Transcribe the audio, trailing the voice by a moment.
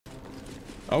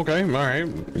Okay,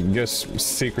 alright. Guess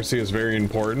secrecy is very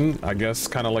important. I guess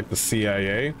kind of like the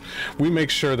CIA. We make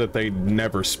sure that they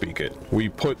never speak it. We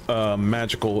put a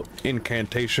magical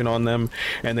incantation on them,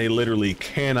 and they literally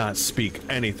cannot speak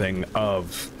anything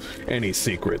of any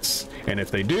secrets. And if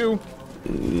they do,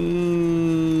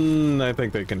 I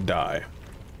think they can die.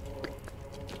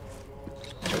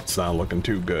 It's not looking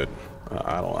too good.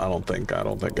 I don't think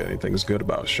anything's good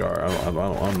about Shar.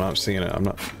 I'm not seeing it. I'm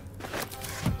not.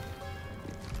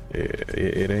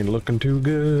 It ain't looking too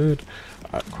good.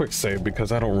 Quick save,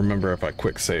 because I don't remember if I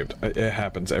quick saved. It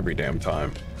happens every damn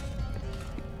time.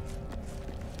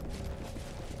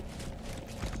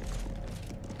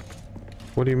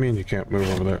 What do you mean you can't move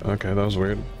over there? Okay, that was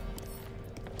weird.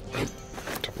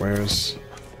 Where's...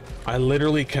 I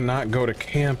literally cannot go to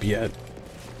camp yet.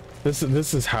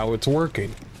 This is how it's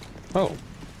working. Oh.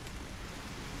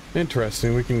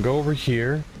 Interesting. We can go over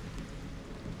here.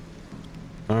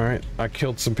 Alright, I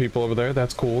killed some people over there.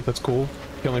 That's cool, that's cool.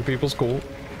 Killing people's cool.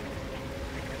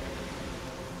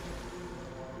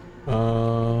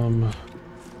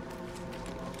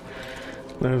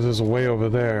 There's a way over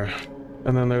there.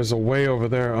 And then there's a way over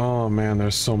there. Oh man,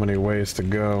 there's so many ways to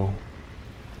go.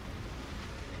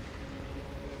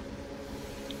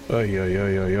 Oy, oy,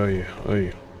 oy, oy, oy,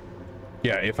 oy.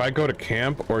 Yeah, if I go to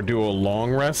camp or do a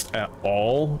long rest at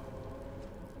all,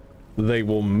 they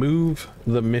will move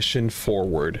the mission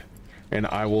forward and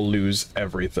I will lose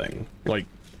everything. Like,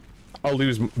 I'll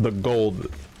lose the gold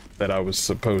that I was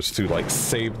supposed to, like,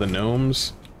 save the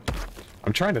gnomes.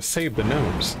 I'm trying to save the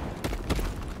gnomes.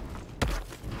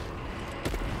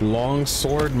 Long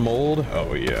sword mold?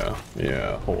 Oh yeah,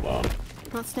 yeah, hold on.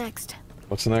 What's next?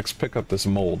 What's next? Pick up this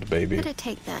mold, baby. Could I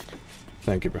take that?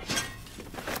 Thank you, bro.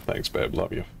 Thanks, babe,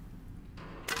 love you.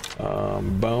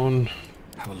 Bone.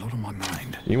 Have a lot on my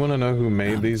mind. You want to know who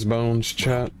made these bones,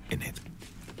 chat? In it.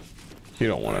 You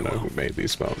don't want to know who made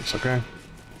these bones, okay?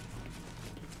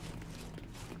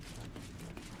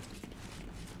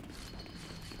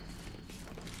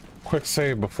 Quick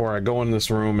save before I go in this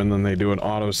room, and then they do an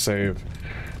auto save,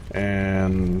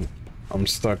 and I'm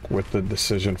stuck with the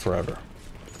decision forever.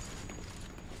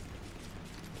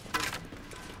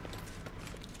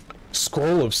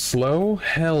 Scroll of Slow?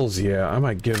 Hells yeah, I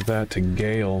might give that to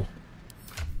Gale.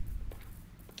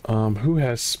 Who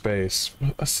has space?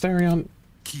 Asterion?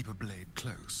 Keep a blade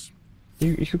close.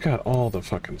 You got all the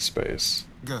fucking space.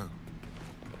 Go.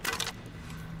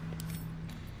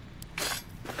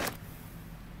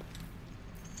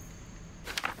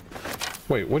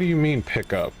 Wait, what do you mean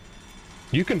pick up?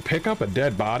 You can pick up a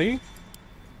dead body?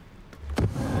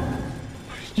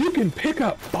 You can pick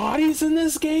up bodies in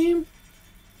this game?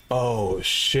 Oh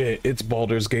shit, it's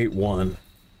Baldur's Gate 1.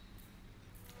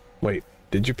 Wait,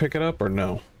 did you pick it up or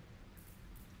no?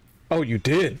 Oh, you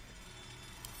did.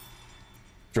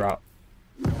 Drop.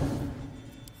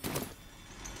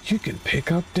 You can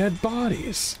pick up dead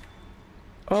bodies.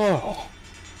 Oh.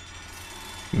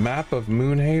 Map of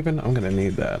Moonhaven? I'm gonna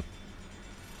need that.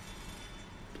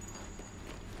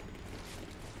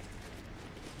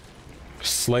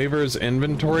 Slaver's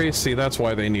inventory? See, that's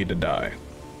why they need to die.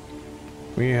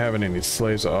 We ain't having any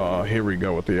slaves. Oh, here we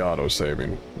go with the auto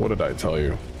saving. What did I tell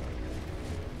you?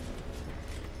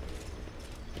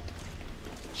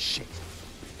 Shit.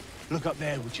 Look up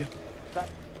there, would you? That...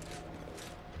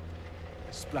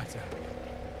 splatter.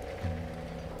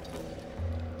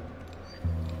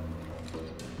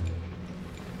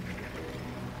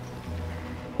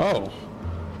 Oh.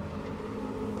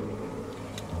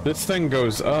 This thing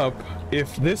goes up.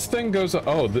 If this thing goes up...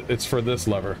 Oh, it's for this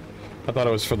lever. I thought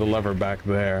it was for the lever back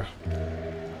there.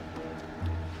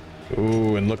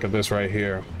 Ooh, and look at this right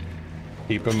here.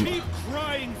 Keep him... Keep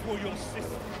crying for your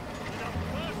sister. And I'll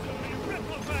personally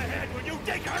rip off her head when you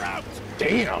dig her out!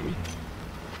 Damn!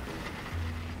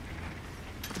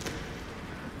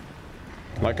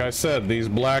 Like I said, these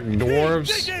black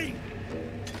dwarves...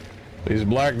 These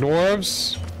black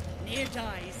dwarves... Near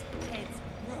dies, heads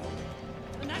roll.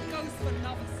 And that goes for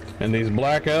novices. And these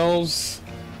black elves...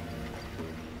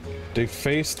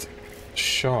 Defaced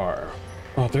Shar.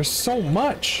 Oh, there's so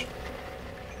much!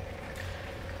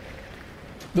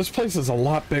 This place is a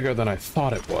lot bigger than I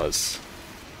thought it was.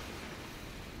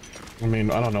 I mean,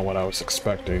 I don't know what I was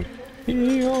expecting.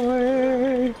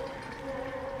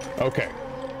 Okay.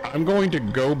 I'm going to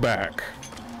go back.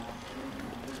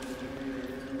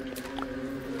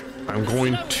 I'm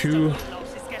going to...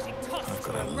 I've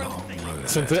got a long road.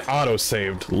 Since it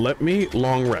auto-saved, let me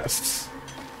long rests.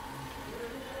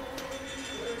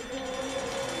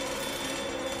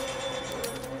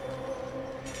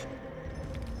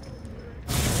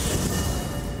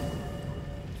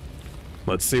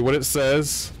 Let's see what it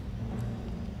says.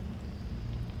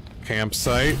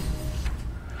 campsite.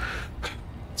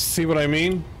 See what I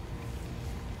mean?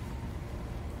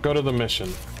 Go to the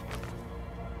mission.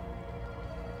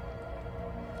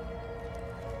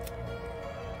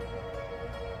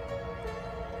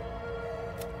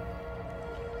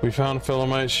 We found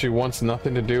Philomite. She wants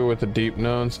nothing to do with the deep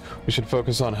knowns. We should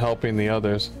focus on helping the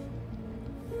others.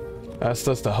 Asked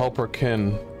us to help her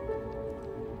kin.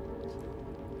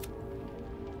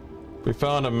 We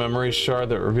found a memory shard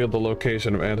that revealed the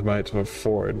location of Antimite to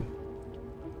Ford.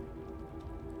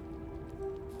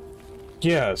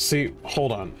 Yeah, see,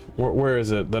 hold on. Where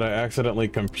is it that I accidentally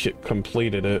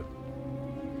completed it?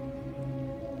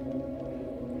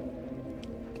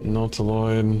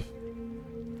 Nautiloid.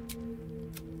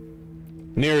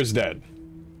 Nir's dead.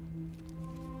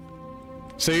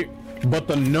 See, but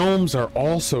the gnomes are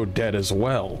also dead as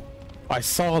well. I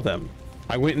saw them.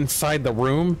 I went inside the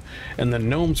room and the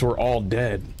gnomes were all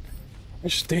dead. I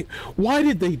just think, why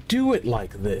did they do it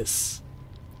like this?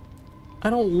 I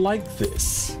don't like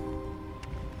this.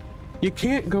 You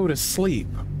can't go to sleep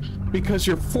because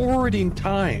you're forwarding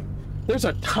time. There's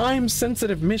a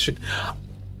time-sensitive mission.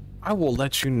 I will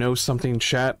let you know something,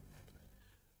 chat.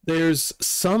 There's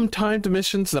some timed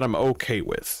missions that I'm okay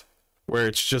with, where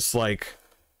it's just like,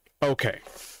 okay,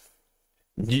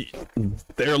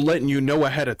 they're letting you know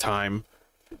ahead of time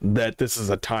that this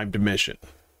is a timed mission.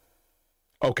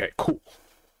 Okay, cool.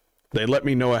 They let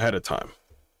me know ahead of time.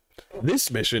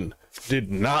 This mission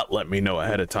did not let me know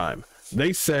ahead of time.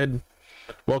 They said,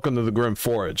 welcome to the Grim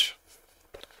Forage.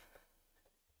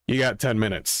 You got 10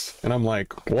 minutes. And I'm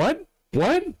like, what?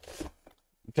 What?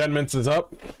 10 minutes is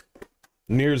up.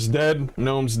 Nir's dead,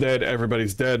 Gnome's dead,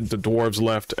 everybody's dead, the dwarves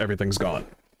left, everything's gone.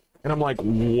 And I'm like,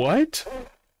 what?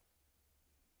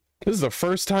 This is the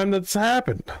first time that's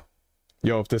happened.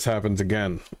 Yo, if this happens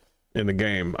again in the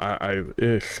game,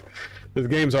 this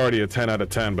game's already a 10 out of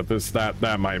 10, but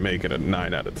that might make it a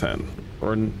 9 out of 10.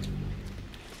 Or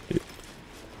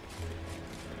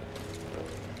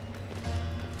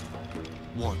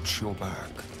Watch your back.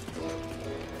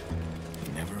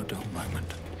 Never a dull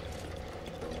moment.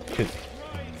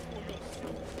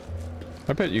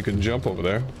 I bet you can jump over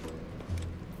there.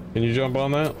 Can you jump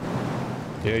on that?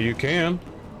 Yeah, you can.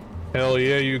 Hell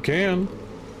yeah, you can.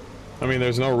 I mean,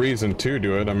 there's no reason to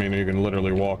do it. I mean, you can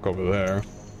literally walk over there.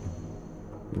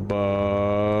 But...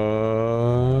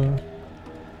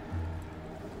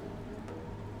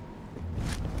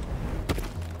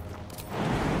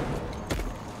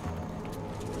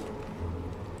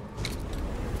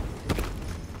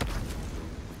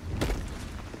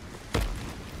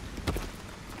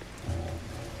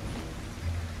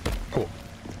 cool.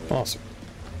 Awesome.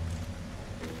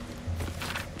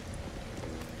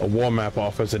 A war map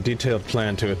offers a detailed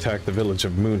plan to attack the village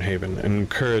of Moonhaven and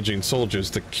encouraging soldiers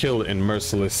to kill in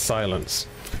merciless silence.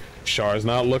 Shar's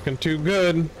not looking too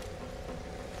good.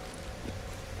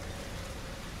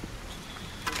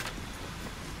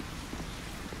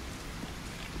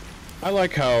 I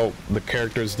like how the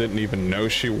characters didn't even know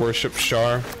she worshipped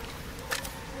Shar.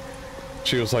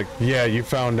 She was like, yeah, you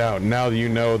found out. Now you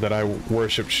know that I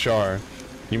worship Shar.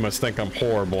 You must think I'm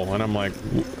horrible. And I'm like,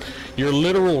 your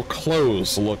literal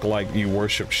clothes look like you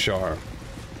worship Shar.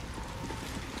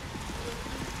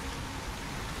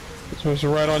 It's supposed to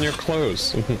write on your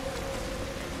clothes.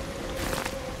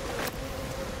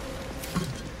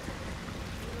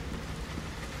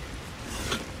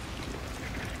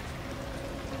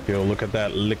 Yo, look at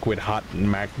that liquid hot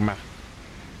magma.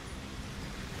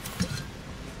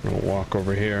 I'm gonna walk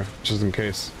over here, just in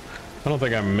case. I don't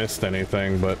think I missed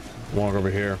anything, but walk over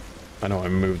here. I know I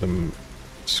moved the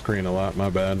screen a lot, my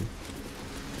bad.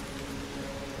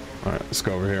 Alright, let's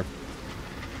go over here.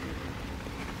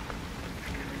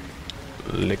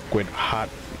 Liquid hot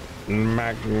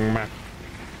magma.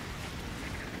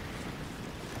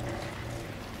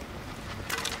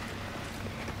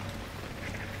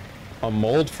 A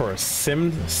mold for a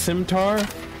scimitar?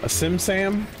 A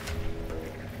simsam?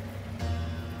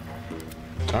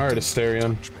 Alright,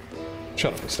 Asterion.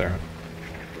 Shut up, Asterion.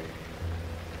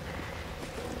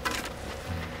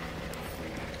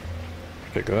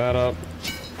 Pick that up.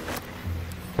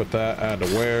 Put that, add to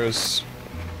wares.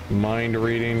 Mind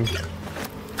reading.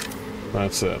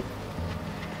 That's it.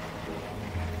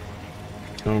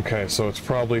 Okay, so it's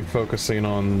probably focusing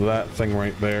on that thing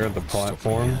right there, the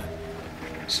platform.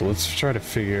 So let's try to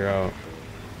figure out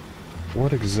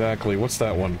what exactly, what's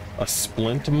that one? A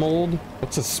splint mold?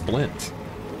 What's a splint?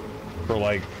 For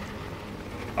like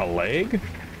a leg?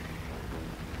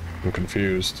 I'm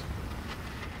confused.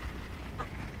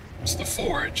 It's the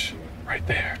forge right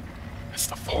there. That's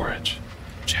the forge.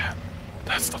 Chat,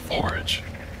 that's the forge.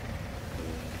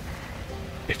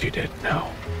 If you didn't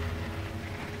know.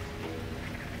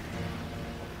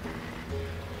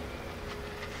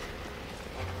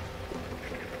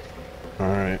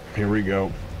 Alright, here we go.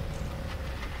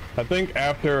 I think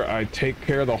after I take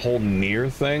care of the whole near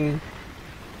thing,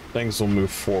 things will move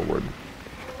forward.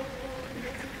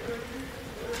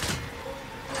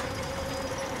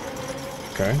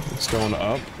 Okay, it's going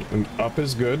up, and up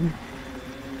is good.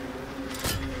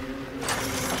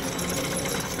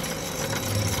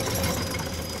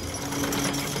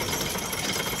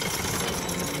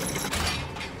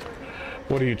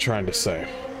 What are you trying to say?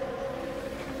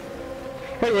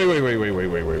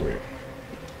 Wait.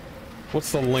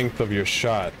 What's the length of your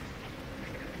shot?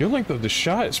 Your length of the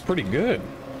shot is pretty good.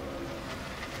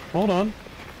 Hold on.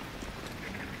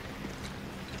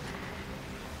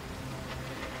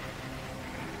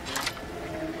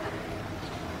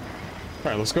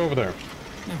 Alright, let's go over there.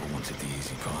 Never wanted the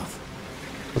easy path.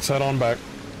 Let's head on back.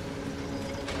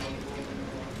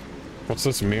 What's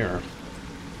this mirror?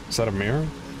 Is that a mirror?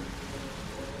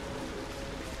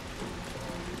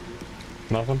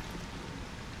 Nothing?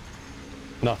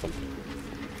 Nothing.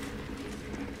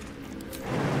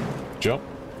 Jump.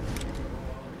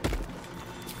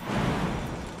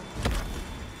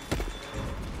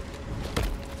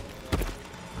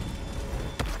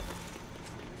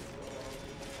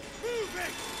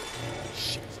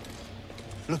 Shit.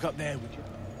 Look up there, would you?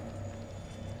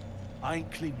 I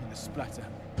ain't cleaning the splatter.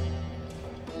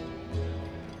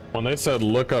 When they said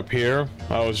look up here,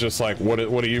 I was just like, what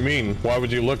do you mean? Why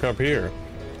would you look up here?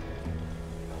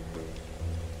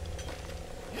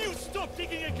 You stop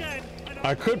digging again.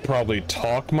 I could probably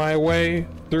talk my way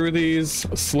through these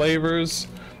slavers,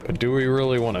 but do we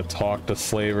really want to talk to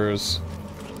slavers?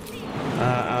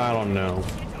 I don't know.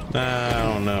 I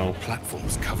don't know.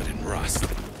 Platform's covered in rust.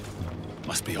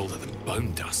 Must be older than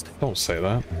bone dust. Don't say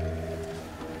that.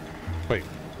 Wait.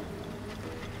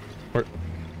 Where?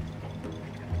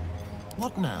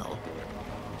 What now?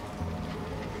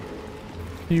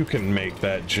 You can make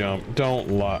that jump. Don't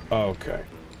lie. Okay.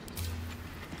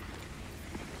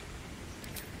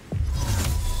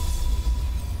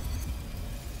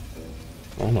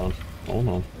 Hold on. Hold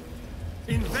on.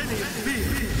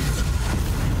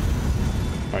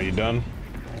 Are you done?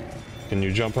 Can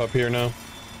you jump up here now?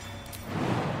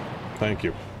 Thank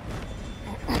you.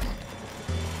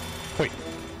 Wait.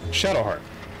 Shadowheart.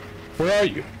 Where are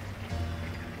you?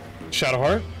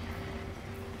 Shadowheart?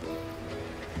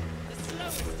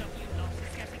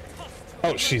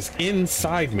 Oh, she's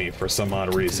inside me for some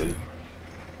odd reason.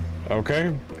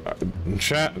 Okay.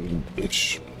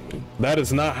 That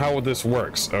is not how this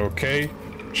works, okay?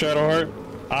 Shadowheart,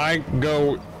 I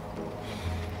go...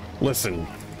 Listen.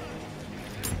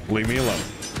 Leave me alone.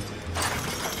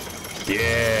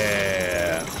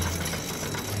 Yeah.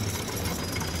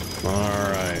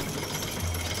 Alright.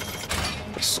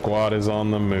 The squad is on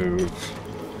the move.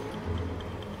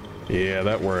 Yeah,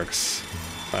 that works.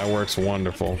 That works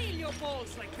wonderful.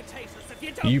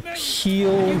 You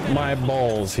peel my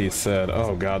balls, he said.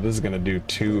 Oh god, this is gonna do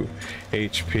 2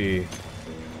 HP.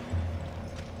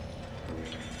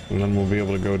 And then we'll be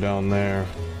able to go down there.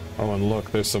 Oh, and look,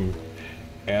 there's some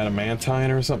adamantine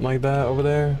or something like that over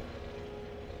there.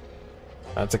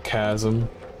 That's a chasm.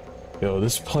 Yo,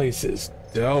 this place is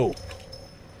dope.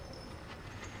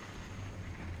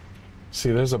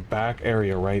 See, there's a back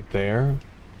area right there.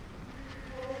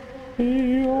 I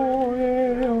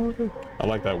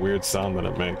like that weird sound that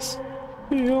it makes.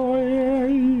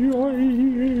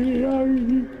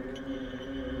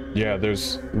 Yeah,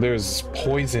 there's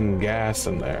poison gas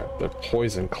in there. The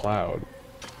poison cloud.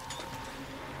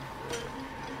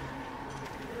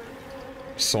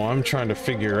 So I'm trying to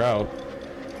figure out,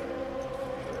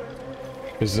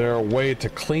 is there a way to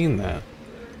clean that?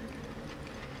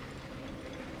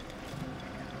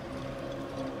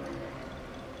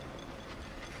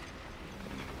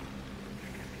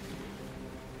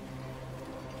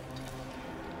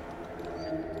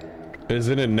 Is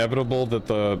it inevitable that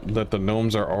the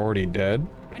gnomes are already dead?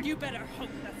 And you better hope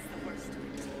that's the worst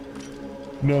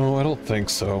of it. No, I don't think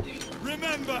so.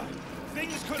 Remember,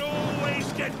 things could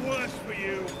always get worse for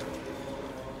you.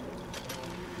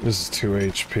 This is 2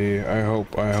 HP. I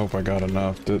hope I got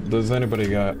enough. Does anybody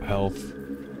got health?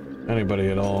 Anybody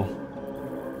at all?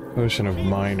 Potion of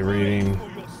mind reading.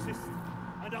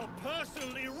 And I'll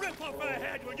personally rip off her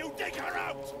head when you dig her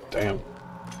out. Damn.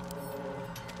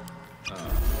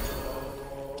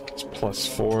 It's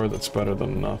 +4. That's better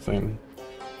than nothing.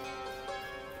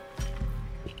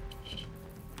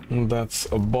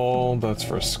 That's a ball. That's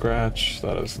for a scratch.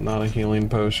 That is not a healing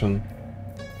potion.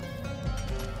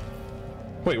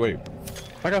 Wait.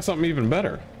 I got something even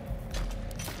better.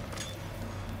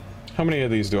 How many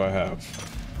of these do I have?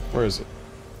 Where is it?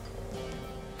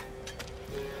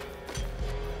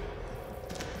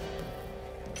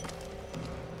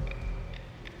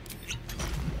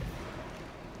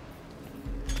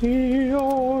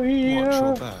 Watch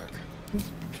your back.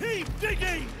 Keep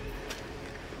digging!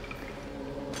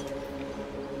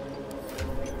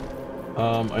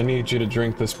 I need you to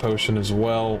drink this potion as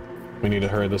well. We need to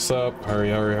hurry this up. Hurry,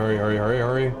 hurry, hurry, hurry, hurry,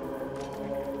 hurry.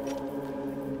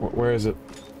 Where is it?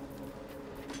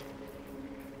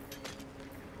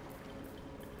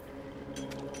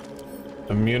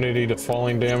 Immunity to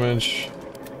falling damage.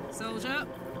 Soldier.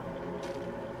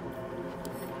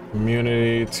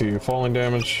 Immunity to falling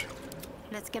damage.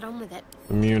 Let's get on with it.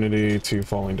 Immunity to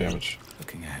falling damage.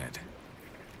 Looking ahead.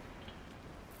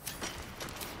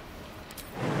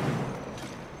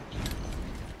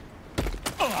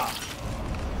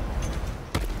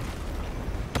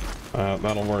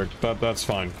 That'll work. That's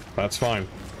fine. That's fine.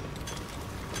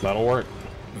 That'll work.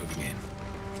 Moving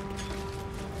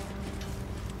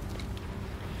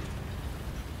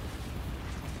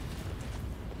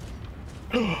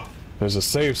in. There's a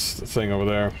safe thing over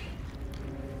there.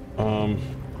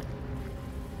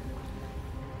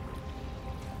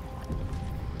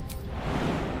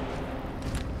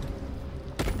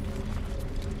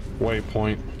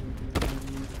 Waypoint.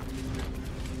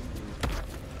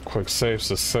 Quick save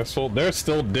successful. They're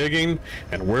still digging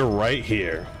and we're right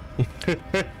here.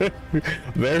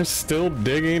 They're still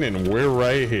digging and we're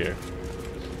right here.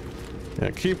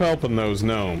 Yeah, keep helping those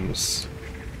gnomes.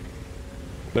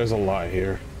 There's a lie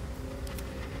here.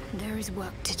 There is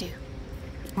work to do.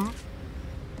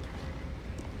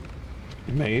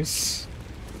 Mace.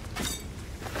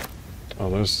 Oh,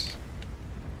 there's...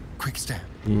 Quick step.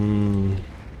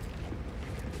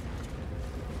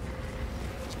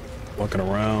 Looking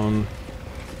around.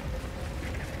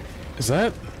 Is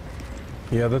that?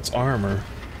 Yeah, that's armor.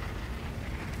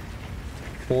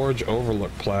 Forge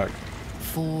Overlook plaque.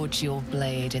 Forge your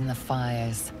blade in the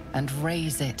fires and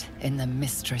raise it in the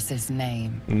mistress's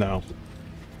name. No.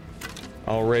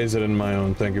 I'll raise it in my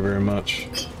own, thank you very much.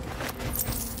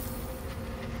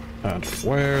 Add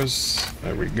wares.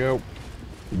 There we go.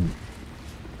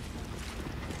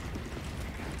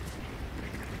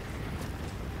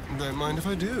 Don't mind if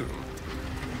I do.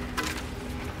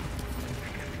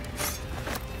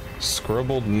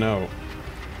 Scribbled note.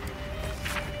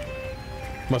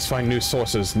 Must find new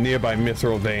sources. Nearby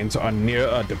mithril veins are near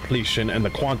a depletion, and the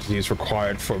quantities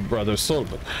required for Brother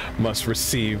Sullivan must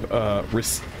receive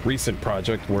recent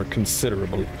project were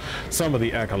considerable. Some of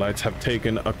the acolytes have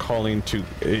taken a calling to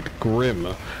it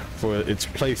grim for its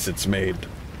place it's made.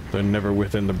 They're never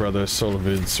within the Brother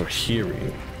Sullivan's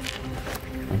hearing.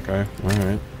 Okay,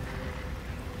 alright.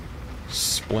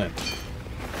 Splint.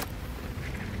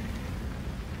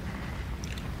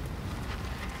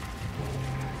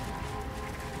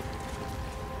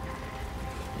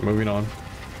 Moving on.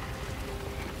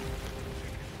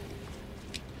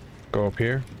 Go up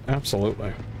here?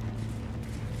 Absolutely.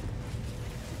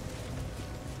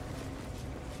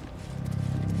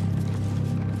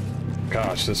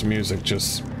 Gosh, this music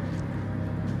just...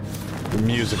 The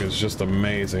music is just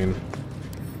amazing.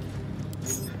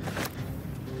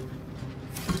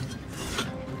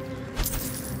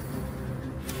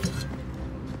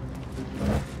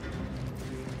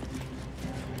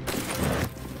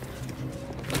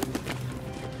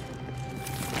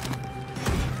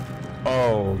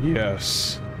 Oh,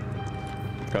 yes.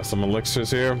 Got some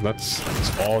elixirs here. That's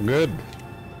all good.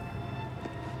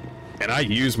 And I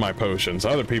use my potions.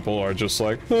 Other people are just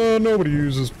like, oh, nobody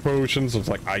uses potions. It's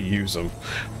like, I use them.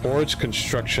 Forge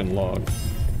construction log.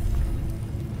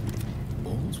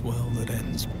 All's well that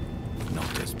ends.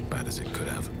 Not as bad as it could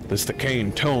have. This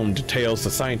decaying tome details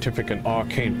the scientific and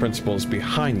arcane principles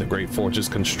behind the Great Forge's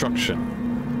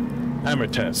construction. Hammer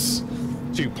tests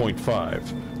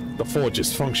 2.5. The forge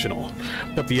is functional,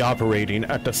 but be operating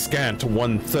at the scant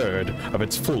 1/3 of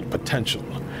its full potential.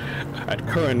 At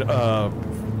current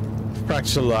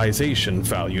fractalization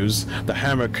values, the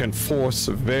hammer can force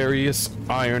various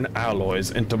iron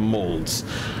alloys into molds,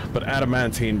 but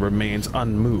adamantine remains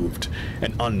unmoved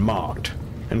and unmarked,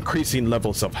 increasing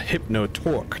levels of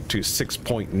hypno-torque to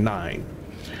 6.9,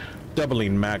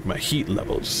 doubling magma heat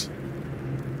levels.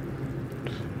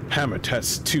 Hammer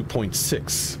test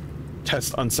 2.6.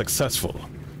 Test unsuccessful.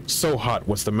 So hot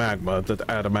was the magma that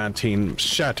adamantine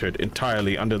shattered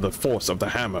entirely under the force of the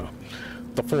hammer.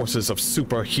 The forces of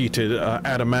superheated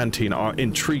adamantine are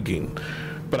intriguing,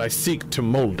 but I seek to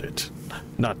mold it,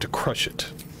 not to crush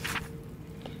it.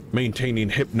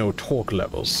 Maintaining hypno-torque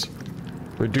levels.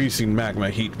 Reducing magma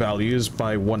heat values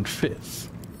by 1/5.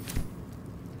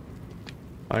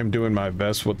 I'm doing my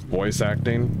best with voice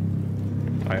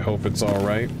acting. I hope it's all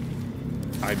right.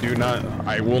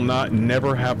 I will not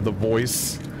never have the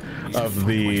voice of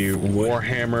the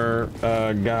Warhammer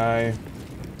guy.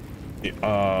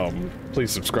 Please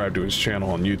subscribe to his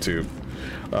channel on YouTube.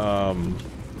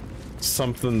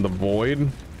 Something the Void.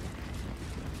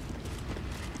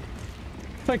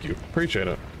 Thank you, appreciate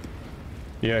it.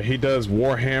 Yeah, he does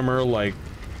Warhammer, like,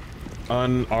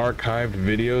 unarchived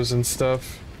videos and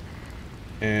stuff.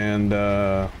 And,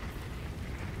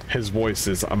 his voice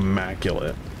is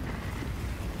immaculate.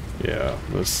 Yeah,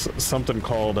 there's something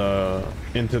called,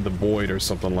 Into the Void or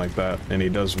something like that. And he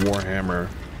does Warhammer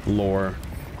lore.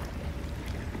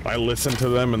 I listen to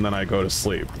them and then I go to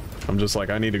sleep. I'm just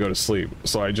like, I need to go to sleep.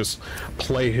 So I just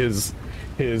play his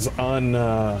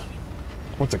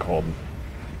what's it called?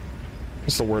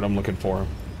 What's the word I'm looking for?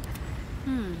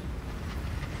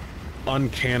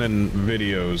 Uncanon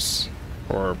videos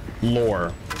or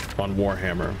lore on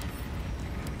Warhammer.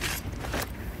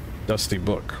 Dusty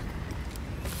book.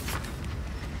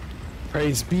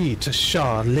 Praise be to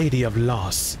Shah, Lady of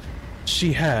Loss.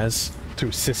 She has,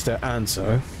 through Sister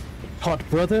Answer, taught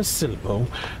Brother Silvo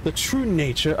the true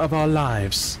nature of our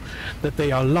lives, that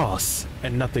they are loss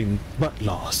and nothing but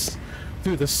loss.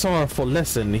 Through the sorrowful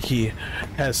lesson he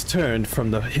has turned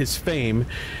from his fame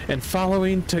and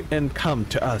following to and come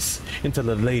to us into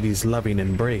the lady's loving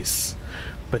embrace.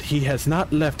 But he has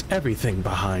not left everything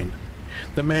behind.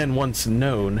 The man once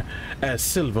known as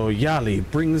Silvo Yali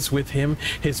brings with him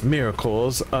his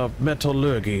miracles of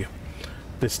metallurgy.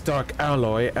 This dark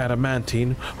alloy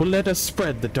adamantine will let us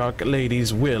spread the Dark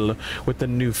Lady's will with the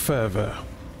new fervor.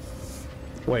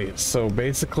 Wait, so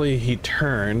basically he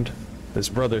turned this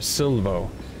brother Silvo.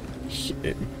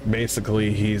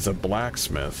 Basically he's a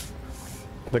blacksmith.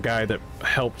 The guy that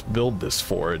helped build this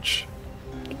forge.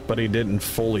 But he didn't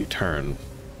fully turn.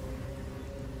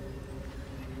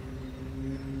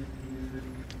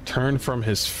 Turn from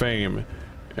his fame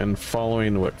and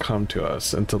following what come to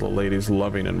us into the lady's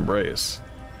loving embrace.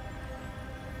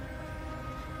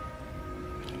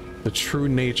 The true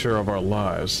nature of our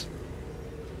lives,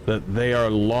 that they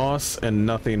are loss and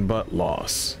nothing but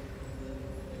loss.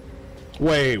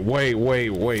 Wait.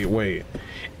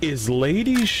 Is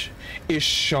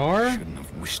Shar? Shouldn't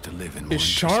have wished to live in more Is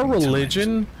Shar interesting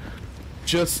religion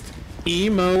just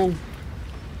emo?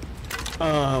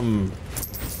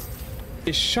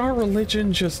 Is Shar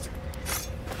religion just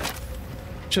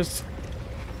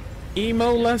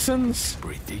emo lessons? times.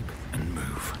 Breathe deep and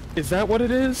move. Is that what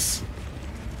it is?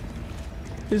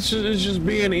 It's just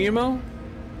being emo?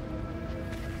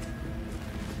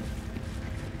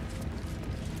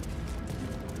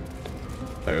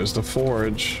 There's the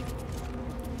forge.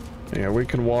 Yeah, we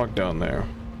can walk down there.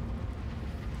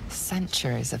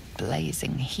 Centuries of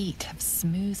blazing heat have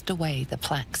smoothed away the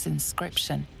plaque's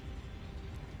inscription.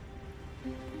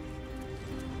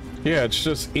 Yeah, it's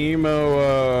just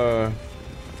emo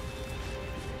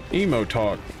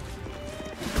talk.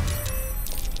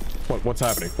 What's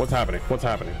happening? What's happening? What's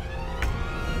happening?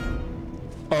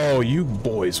 Oh, you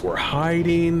boys were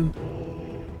hiding.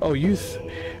 Oh,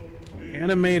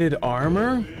 animated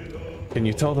armor? Can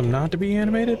you tell them not to be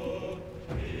animated?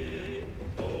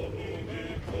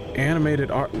 Animated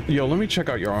Yo, let me check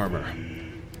out your armor.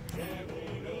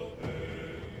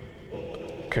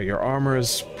 Okay, your armor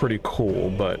is pretty cool,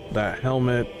 but that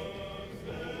helmet,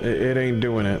 it ain't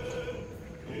doing it.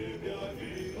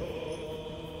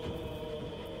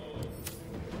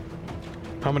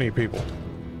 How many people?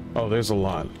 Oh, there's a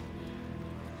lot.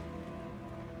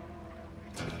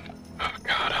 Oh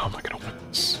God, how am I gonna win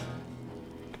this?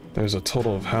 There's a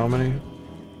total of how many?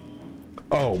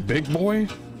 Oh, big boy?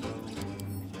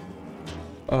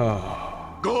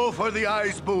 Go for the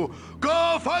eyes, Boo!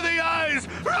 Go for the eyes!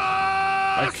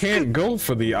 I can't go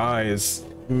for the eyes.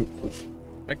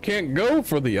 I can't go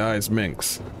for the eyes,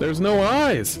 Minx. There's no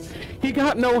eyes. He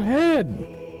got no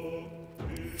head.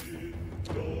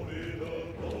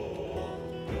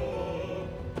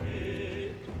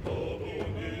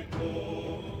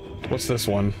 What's this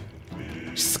one?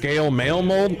 Scale mail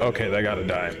mode? Okay, they gotta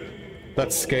die.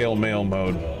 That's scale mail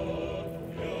mode.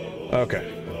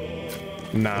 Okay.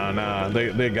 Nah,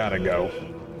 they gotta go.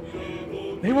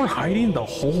 They were hiding the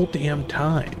whole damn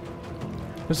time.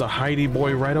 There's a hidey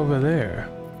boy right over there.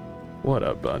 What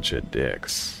a bunch of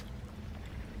dicks.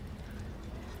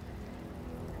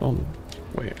 Oh,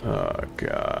 wait. Oh,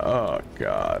 God. Oh,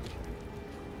 God.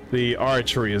 The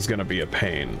archery is gonna be a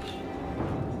pain.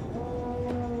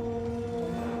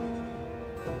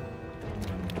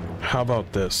 How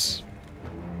about this?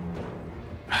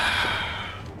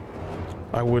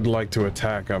 I would like to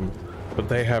attack him, but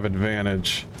they have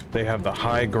advantage. They have the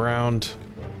high ground.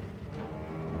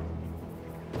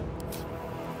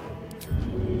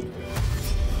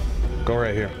 Go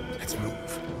right here. Let's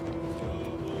move.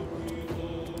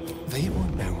 They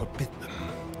won't know what bit them.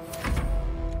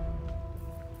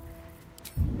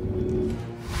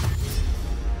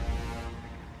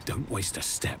 Don't waste a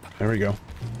step. There we go.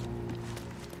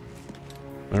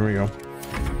 There we go.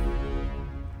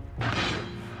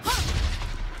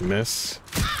 Miss.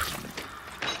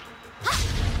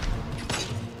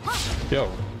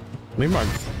 Yo, leave my...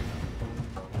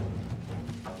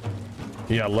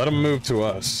 Yeah, let them move to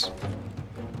us.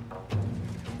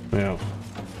 Yeah.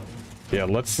 Yeah,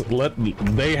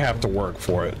 they have to work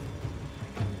for it.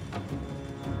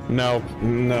 No,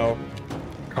 no.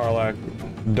 Karlach,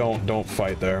 don't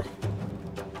fight there.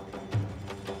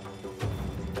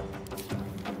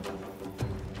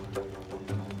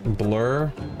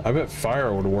 Blur? I bet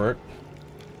fire would work.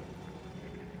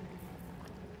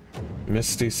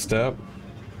 Misty Step.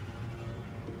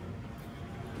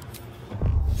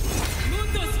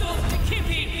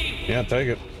 Yeah, take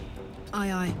it.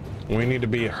 Aye, aye. We need to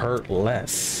be hurt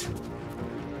less.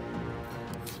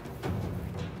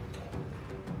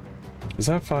 Is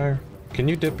that fire? Can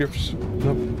you dip your...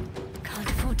 Nope. Can't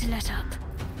afford to let up.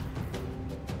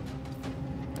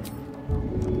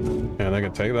 Yeah, they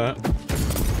can take that.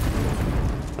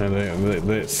 And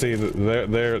they see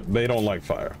that they don't like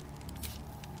fire.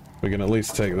 We can at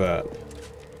least take that.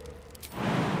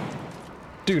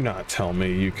 Do not tell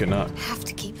me you cannot. Have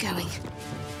to keep going.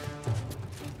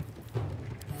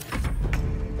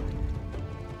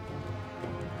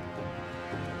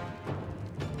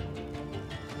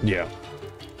 Yeah.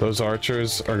 Those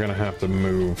archers are gonna have to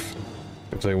move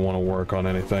if they want to work on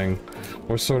anything.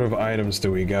 What sort of items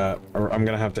do we got? Or I'm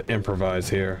gonna have to improvise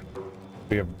here.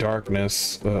 We have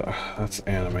darkness. That's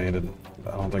animated.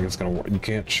 I don't think it's gonna work. You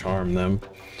can't charm them.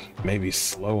 Maybe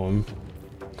slow them.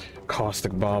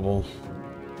 Caustic bauble.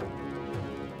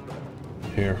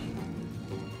 Here.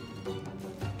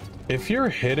 If you're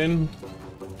hidden,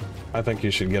 I think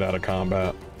you should get out of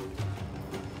combat.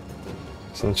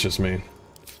 So that's just me.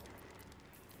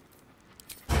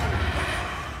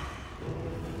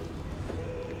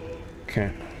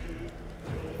 Okay.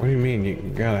 What do you mean you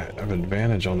gotta have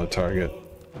advantage on the target?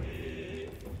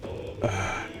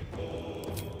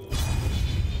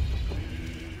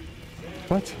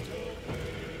 What?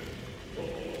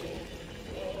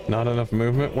 Not enough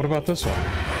movement? What about this one?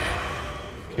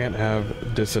 Can't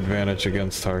have disadvantage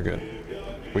against target.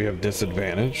 We have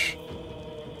disadvantage?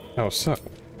 Oh, so...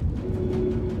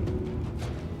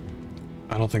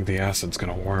 I don't think the acid's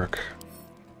gonna work.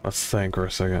 Let's think for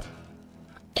a second.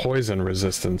 Poison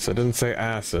resistance. It didn't say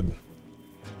acid.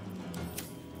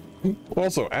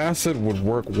 Also, acid would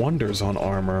work wonders on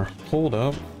armor. Hold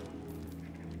up.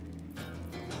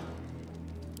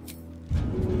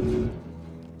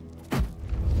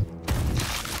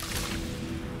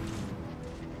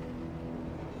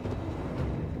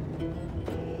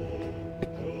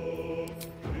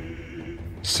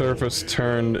 Surface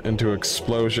turned into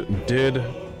explosion. Did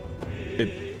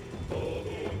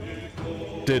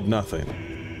nothing.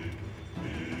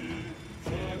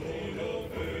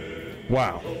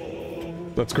 Wow.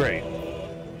 That's great.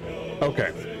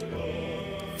 Okay.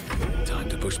 Time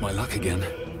to push my luck again.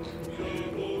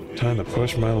 Time to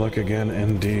push my luck again,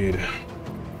 indeed.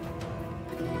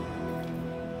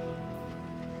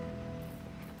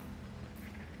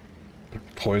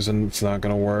 Poison's not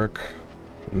gonna work.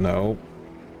 Nope.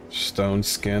 Stone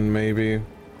skin, maybe.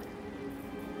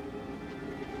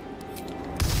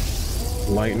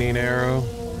 Lightning arrow.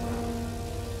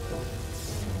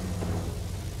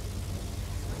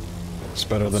 It's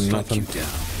better than nothing.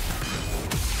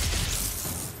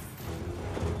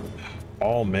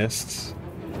 All mists.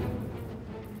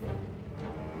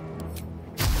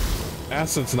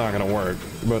 Acid's not gonna work,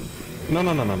 but no.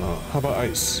 How about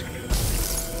ice?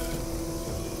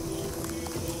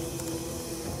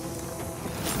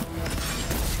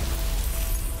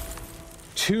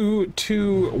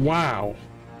 Two, wow.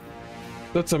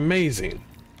 That's amazing.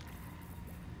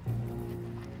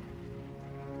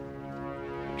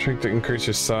 Drink to increase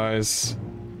your size.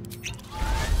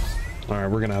 Alright,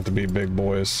 we're gonna have to be big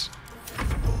boys.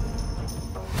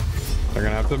 They're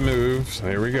gonna have to move. So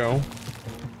here we go.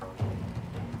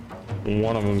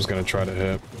 One of them's gonna try to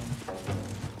hit.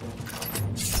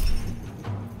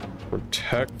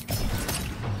 Protect.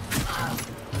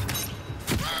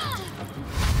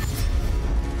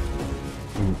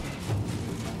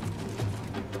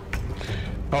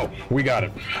 Oh, we got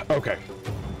it. Okay.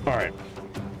 All right.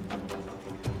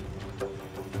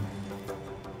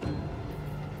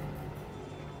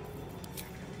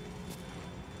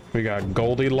 We got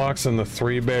Goldilocks and the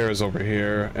 3 bears over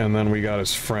here, and then we got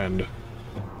his friend.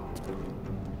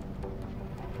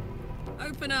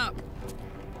 Open up.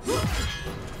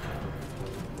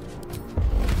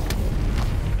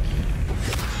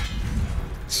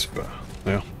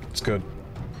 Yeah, it's good.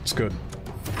 It's good.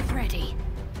 Ready.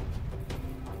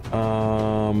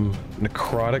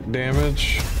 Necrotic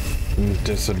damage.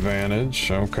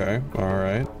 Disadvantage. Okay,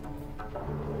 alright.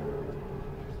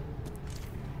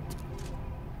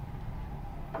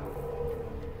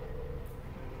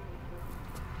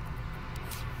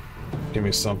 Give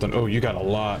me something. Oh, you got a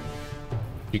lot.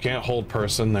 You can't hold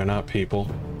person, they're not people.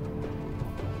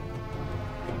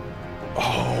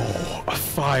 Oh, a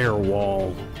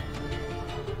firewall.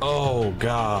 Oh,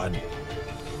 God.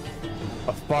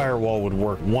 A firewall would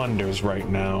work wonders right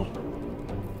now.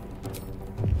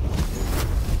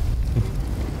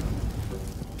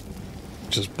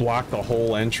 Just block the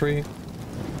whole entry.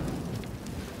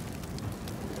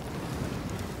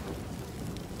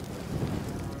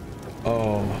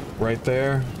 Oh, right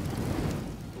there.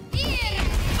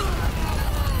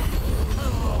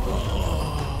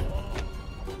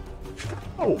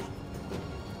 Oh.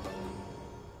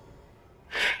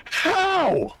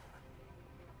 How?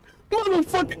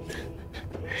 Motherfucker.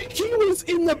 He was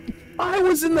in the... I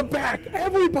was in the back.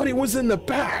 Everybody was in the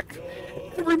back.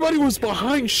 Everybody was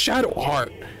behind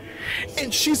Shadowheart.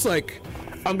 And she's like,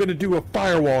 I'm gonna do a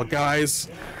firewall, guys.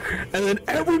 And then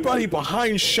everybody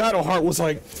behind Shadowheart was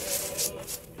like...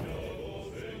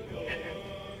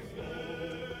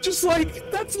 Just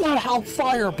like, that's not how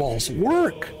fireballs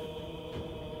work.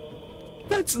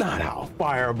 That's not how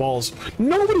fireballs...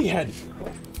 Nobody had...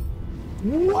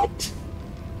 What?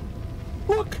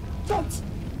 Look, that's...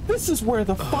 This is where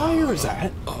the fire is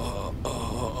at.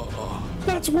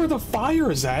 That's where the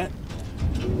fire is at.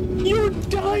 You're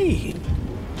dying.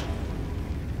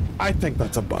 I think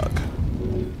that's a bug.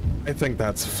 I think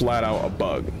that's flat out a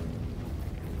bug.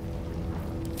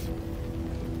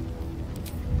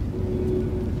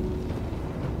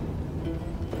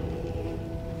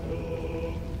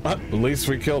 At least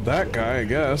we killed that guy, I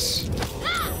guess.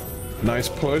 Nice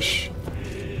push.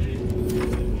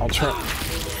 I'll try.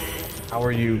 How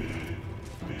are you?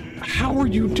 How are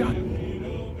you done?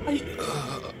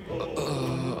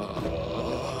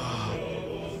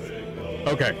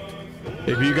 Okay.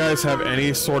 If you guys have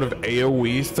any sort of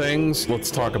AoE things, let's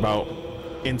talk about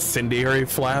incendiary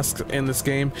flasks in this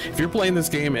game. If you're playing this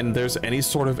game and there's any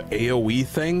sort of AoE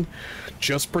thing,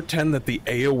 just pretend that the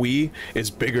AoE is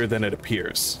bigger than it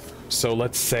appears. So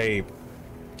let's say,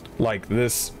 like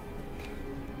this,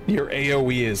 your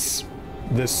AoE is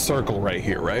this circle right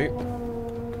here, right?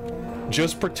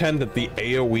 Just pretend that the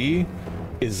AoE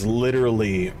is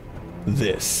literally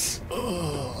this.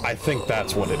 I think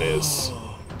that's what it is.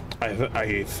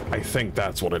 I think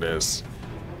that's what it is.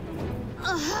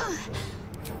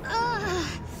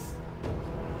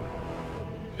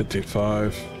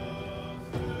 55.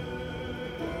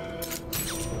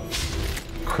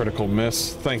 Critical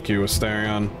miss. Thank you,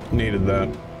 Asterion. Needed that.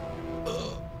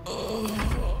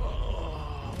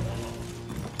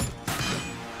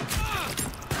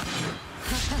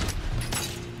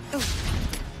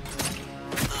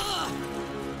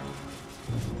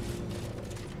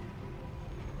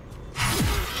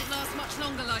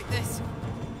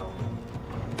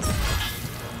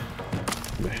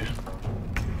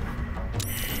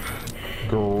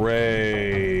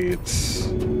 Great.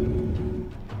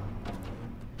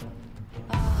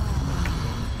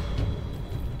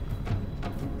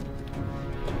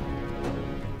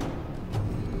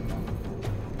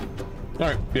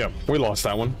 Alright, yeah, we lost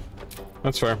that one.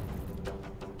 That's fair.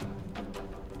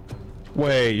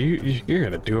 Wait, you're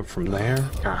gonna do it from there?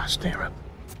 Gosh, damn it.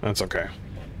 That's okay.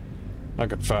 I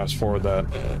could fast forward that.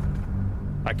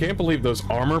 I can't believe those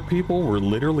armor people were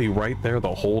literally right there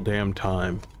the whole damn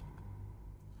time.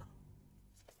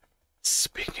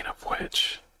 Speaking of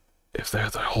which, if they're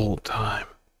the whole time...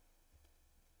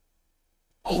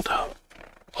 Hold up.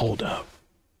 Hold up.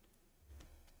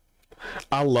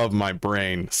 I love my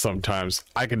brain sometimes.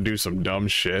 I can do some dumb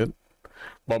shit,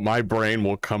 but my brain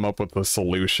will come up with a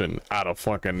solution out of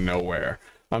fucking nowhere.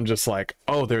 I'm just like,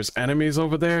 oh, there's enemies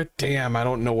over there? Damn, I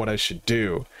don't know what I should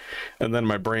do. And then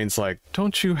my brain's like,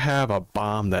 don't you have a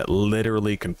bomb that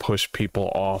literally can push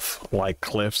people off like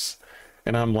cliffs?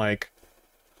 And I'm like,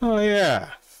 oh yeah.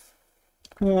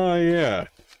 Oh yeah.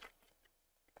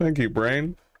 Thank you,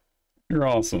 brain. You're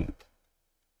awesome.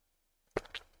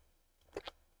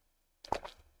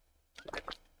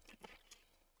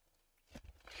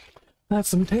 That's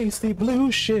some tasty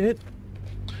blue shit.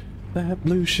 That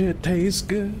blue shit tastes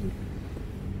good.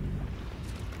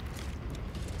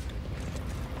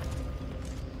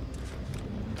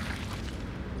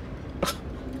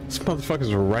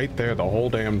 motherfuckers were right there the whole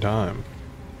damn time.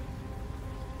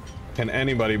 Can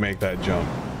anybody make that jump?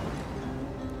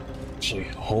 Actually,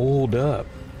 hold up.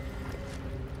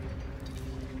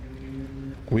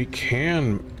 We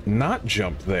can not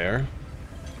jump there.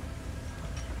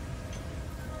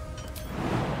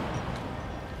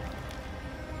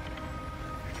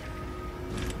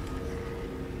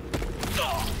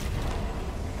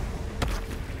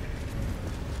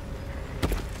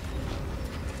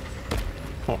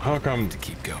 Oh, how come To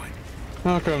keep going.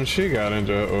 How come she got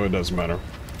into it? Oh, it doesn't matter.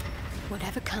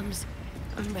 Whatever comes,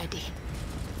 I'm ready.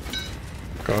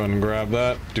 Go ahead and grab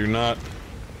that. Do not.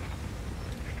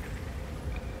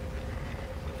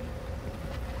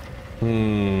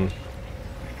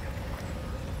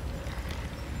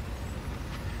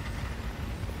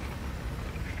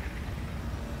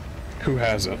 Who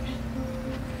has it?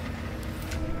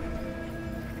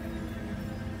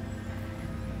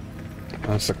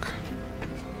 That's a...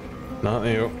 Not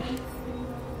you.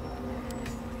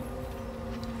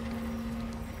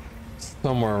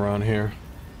 Somewhere around here.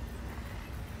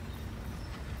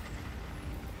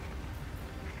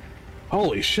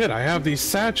 Holy shit, I have these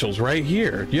satchels right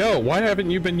here. Yo, why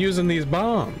haven't you been using these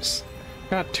bombs?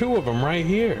 Got 2 of them right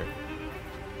here.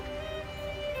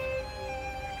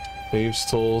 Thieves'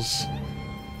 tools.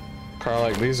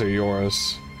 Carlike, these are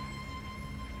yours.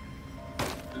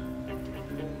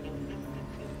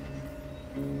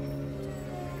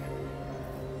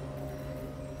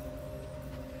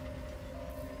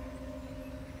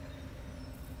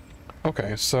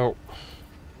 Okay, so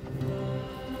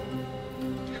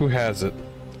who has it?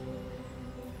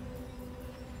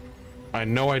 I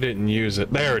know I didn't use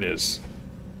it. There it is.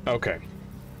 Okay.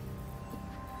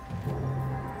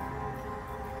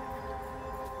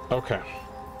 Okay.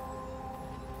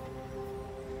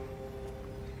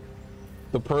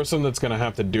 The person that's gonna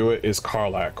have to do it is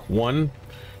Karlak. One,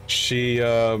 she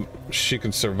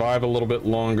can survive a little bit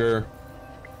longer.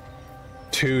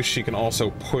 2, she can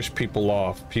also push people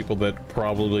off, people that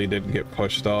probably didn't get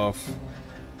pushed off,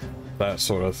 that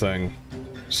sort of thing.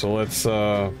 So let's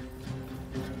yeah,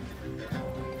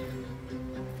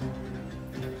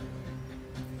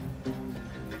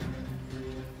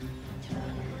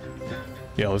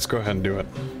 let's go ahead and do it.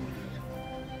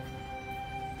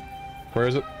 Where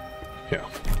is it? Yeah,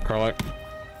 Karlak,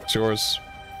 it's yours.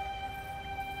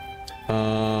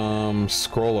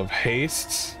 Scroll of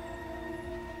Hastes.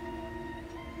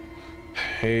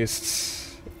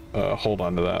 Hastes. Hold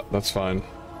on to that. That's fine.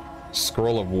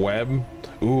 Scroll of Web.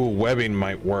 Ooh, webbing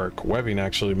might work. Webbing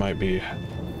actually might be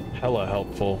hella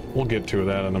helpful. We'll get to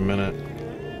that in a minute.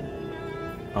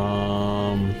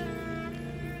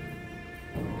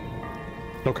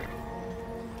 Okay.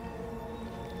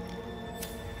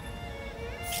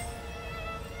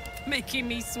 Making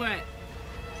me sweat.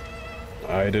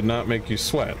 I did not make you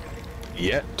sweat.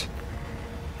 Yet.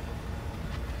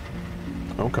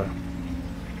 Okay.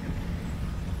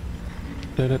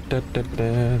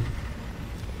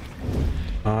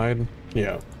 Hide.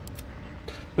 Yeah.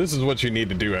 This is what you need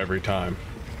to do every time.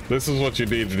 This is what you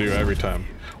need to do every time.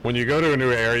 When you go to a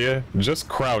new area, just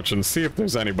crouch and see if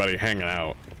there's anybody hanging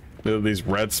out. There are these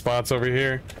red spots over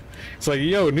here. It's like,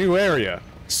 yo, new area.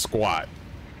 Squat.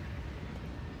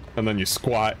 And then you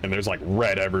squat and there's like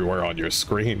red everywhere on your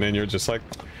screen and you're just like,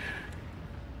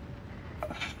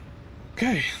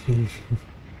 okay.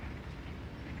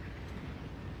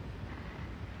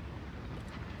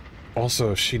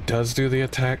 Also, if she does do the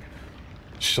attack,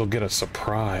 she'll get a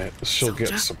surprise. She'll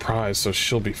get surprised, so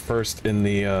she'll be first in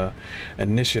the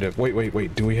initiative.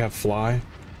 Wait. Do we have fly?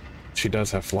 She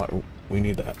does have fly. We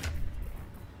need that.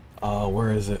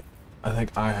 Where is it? I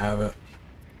think I have it.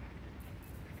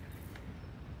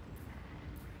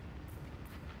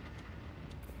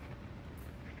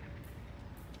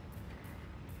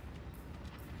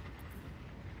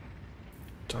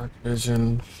 Dark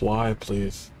vision, fly,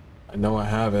 please. I know I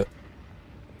have it.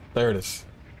 There it is.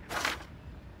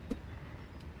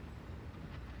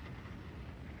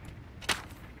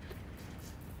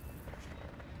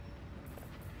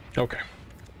 Okay.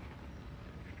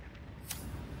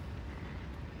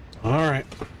 All right,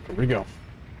 here we go.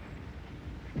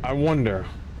 I wonder,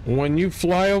 when you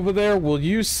fly over there, will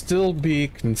you still be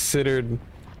considered?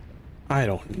 I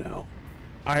don't know.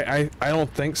 I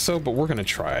don't think so, but we're gonna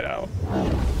try it out.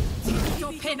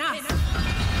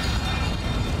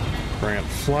 Grant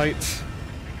flight.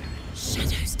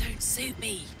 Shadows don't suit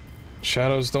me.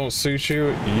 Shadows don't suit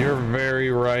you? You're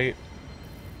very right.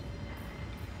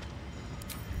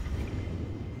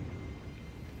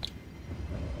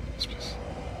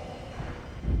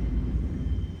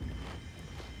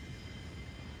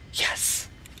 Yes.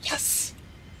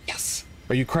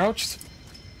 Are you crouched?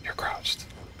 You're crouched.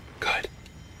 Good.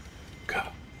 Go.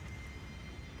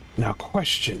 Now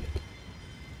question.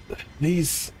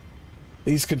 These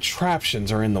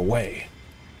contraptions are in the way.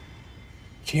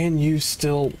 Can you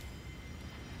still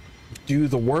do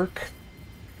the work?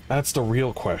 That's the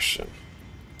real question.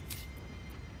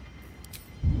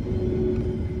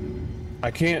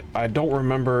 I don't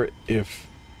remember if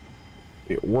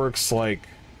it works like...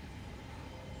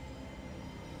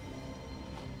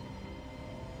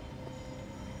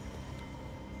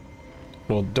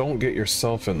 Well, don't get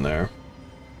yourself in there.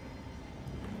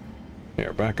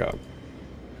 Here, back up.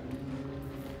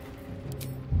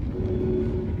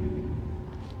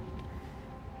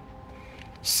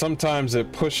 Sometimes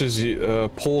it pushes you,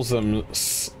 pulls them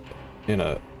in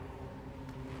a...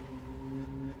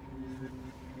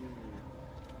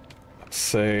 Let's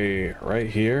say right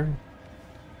here.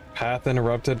 Path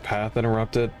interrupted, path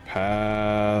interrupted,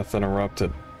 path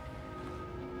interrupted.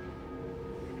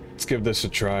 Let's give this a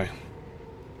try.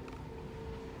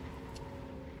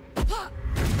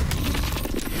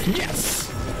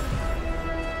 Yes!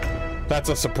 That's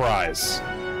a surprise.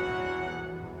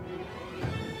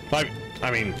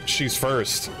 I mean, she's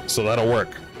first, so that'll work.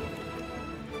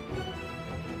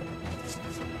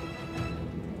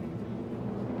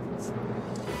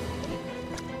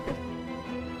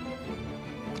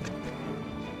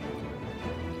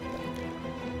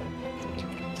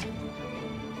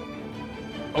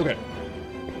 Okay.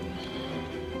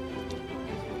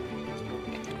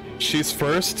 She's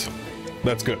first.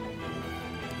 That's good.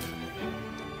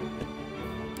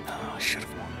 Oh, I should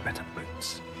have worn better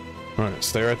boots. All right,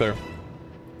 stay right there.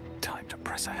 Time to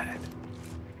press ahead.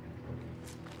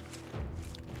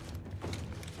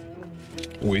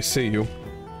 We see you.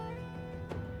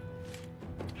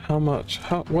 How much?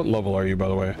 What level are you, by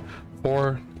the way?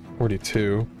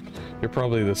 442. You're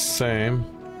probably the same.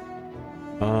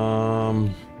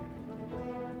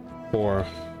 4.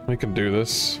 We can do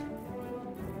this.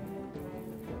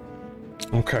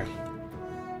 Okay.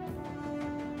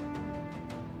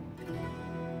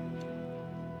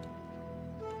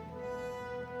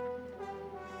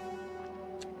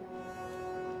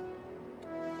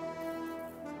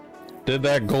 Did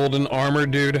that golden armor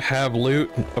dude have loot?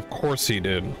 Of course he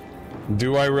did.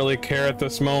 Do I really care at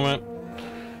this moment?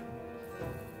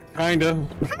 Kinda.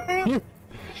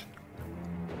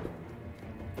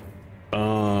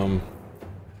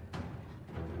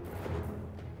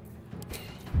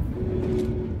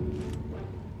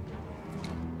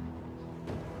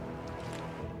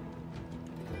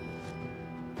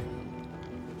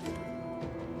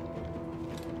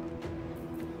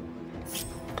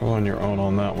 Go on your own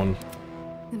on that one.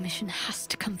 The mission has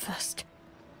to come first.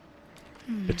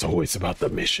 It's always about the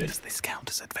mission. Does this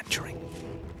count as adventuring?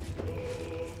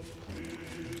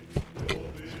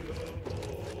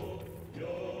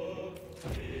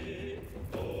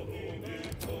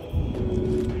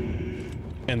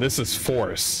 And this is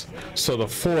force. So the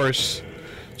force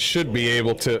should be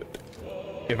able to...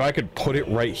 If I could put it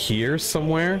right here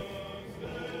somewhere...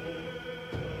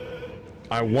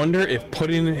 I wonder if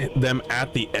putting them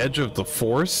at the edge of the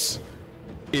force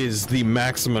is the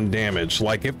maximum damage.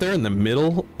 Like, if they're in the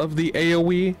middle of the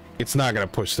AoE, it's not going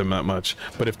to push them that much.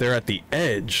 But if they're at the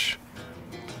edge,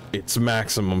 it's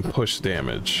maximum push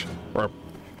damage. Or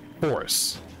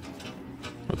force.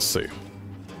 Let's see.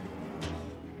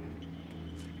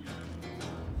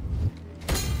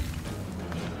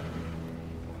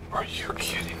 Are you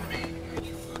kidding me?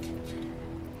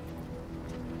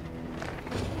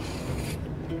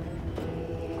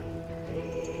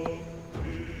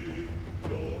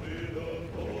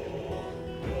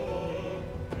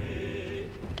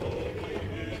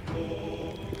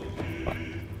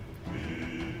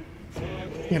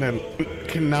 I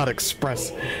cannot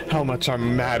express how much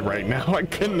I'm mad right now. I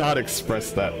cannot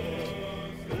express that.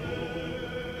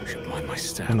 Should mind my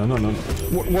step. No.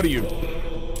 What are you?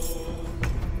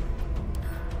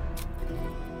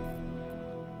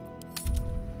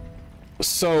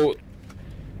 So,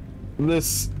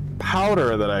 this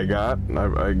powder that I got,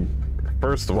 I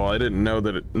first of all, I didn't know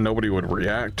that nobody would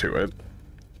react to it.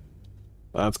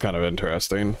 That's kind of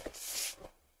interesting.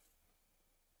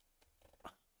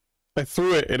 I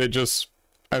threw it and it just,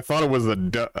 I thought it was I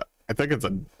think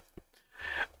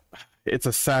it's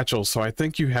a satchel, so I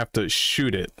think you have to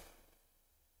shoot it.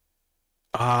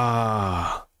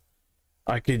 Ah,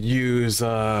 I can use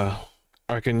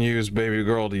baby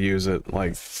girl to use it.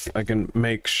 Like, I can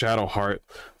make Shadowheart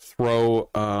throw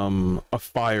a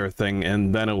fire thing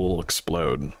and then it will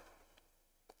explode.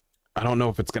 I don't know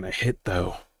if it's gonna hit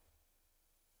though.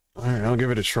 All right, I'll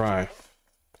give it a try.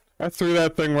 I threw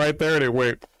that thing right there and it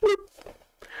went whoop,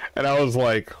 And I was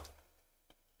like,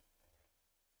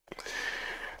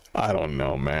 I don't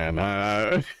know, man.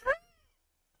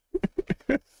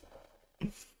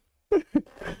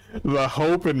 The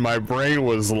hope in my brain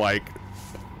was like,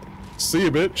 see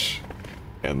you, bitch.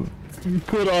 And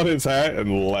put on his hat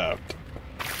and left.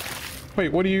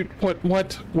 Wait, what do you,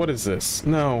 what is this?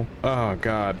 No. Oh,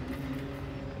 God.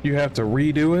 You have to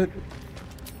redo it?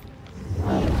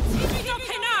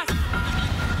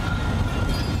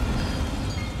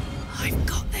 I've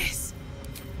got this.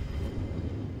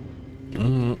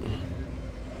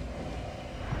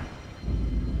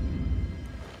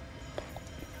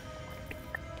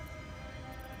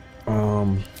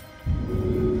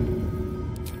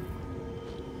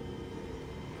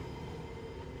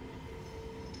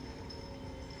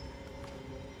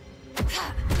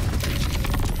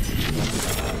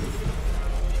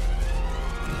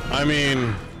 I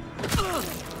mean,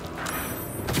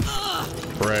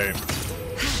 great.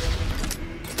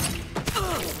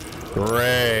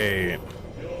 Great.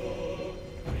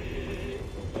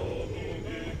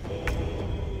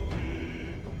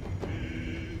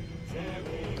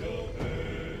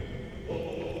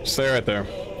 Stay right there.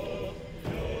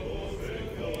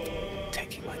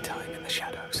 Taking my time in the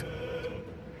shadows.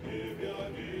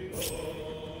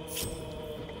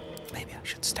 Maybe I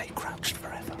should stay crouched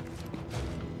forever.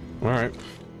 All right.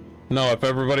 No, if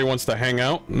everybody wants to hang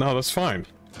out, no, that's fine.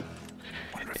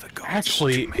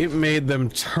 Actually, it made them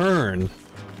turn.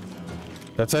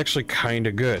 That's actually kind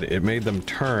of good. It made them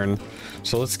turn.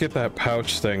 So let's get that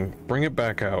pouch thing. Bring it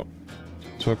back out.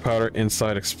 Smoke powder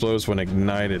inside explodes when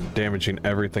ignited, damaging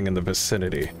everything in the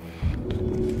vicinity.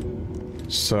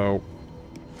 So,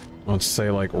 let's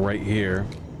say like right here.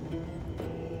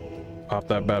 Pop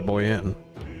that bad boy in.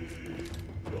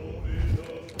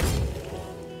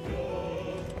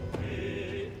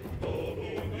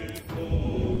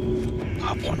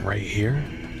 Pop one right here.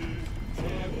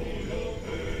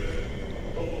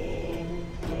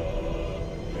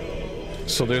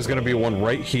 So there's gonna be one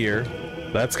right here.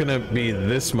 That's gonna be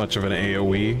this much of an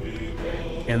AoE.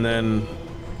 And then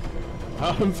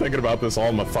I'm thinking about this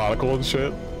all methodical and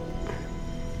shit.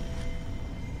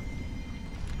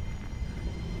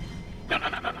 No. I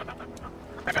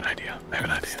have an idea.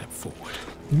 Step forward.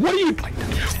 What are you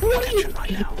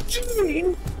Right now.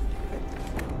 doing?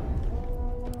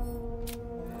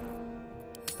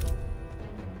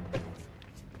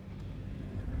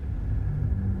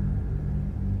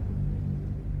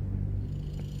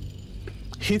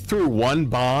 He threw one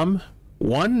bomb,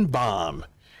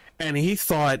 and he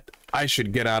thought I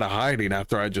should get out of hiding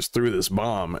after I just threw this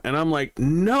bomb. And I'm like,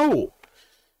 no,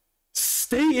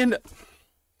 stay in.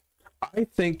 I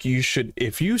think you should,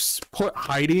 if you put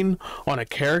hiding on a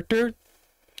character,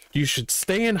 you should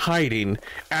stay in hiding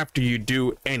after you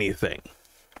do anything.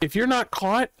 If you're not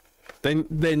caught,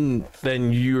 then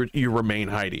you remain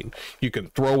hiding. You can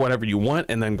throw whatever you want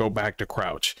and then go back to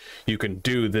crouch. You can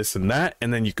do this and that,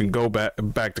 and then you can go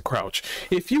back to crouch.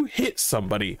 If you hit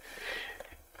somebody,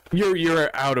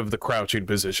 you're out of the crouching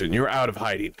position. You're out of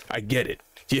hiding. I get it.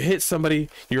 You hit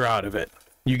somebody, you're out of it.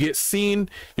 You get seen,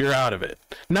 you're out of it.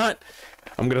 Not,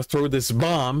 I'm gonna throw this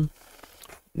bomb,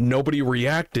 nobody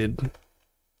reacted,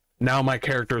 now my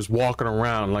character is walking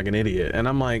around like an idiot. And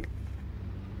I'm like,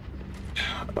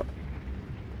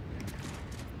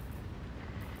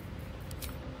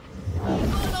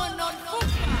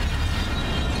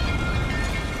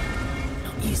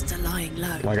 Not used to lying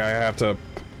low. like I have to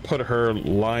put her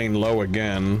lying low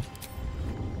again.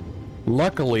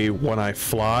 Luckily, when I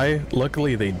fly,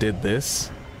 luckily they did this.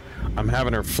 I'm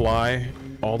having her fly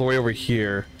all the way over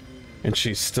here, and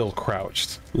she's still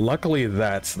crouched. Luckily,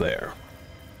 that's there.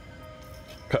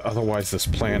 Otherwise, this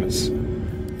plan is...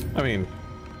 I mean...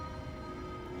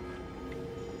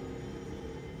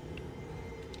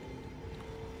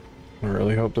 I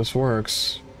really hope this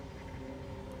works.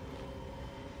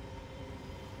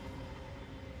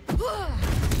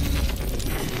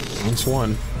 That's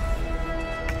one.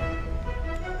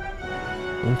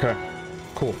 Okay,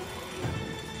 cool.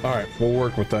 Alright, we'll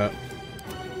work with that.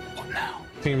 What now?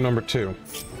 Team number 2.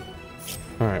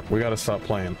 Alright, we gotta stop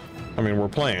playing. I mean, we're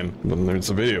playing, but it's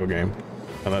a video game.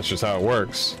 And that's just how it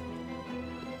works.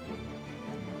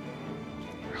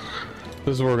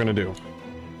 This is what we're gonna do.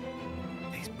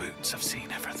 These boots have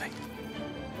seen everything.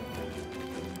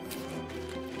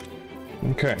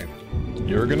 Okay.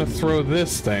 You're gonna throw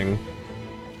this thing.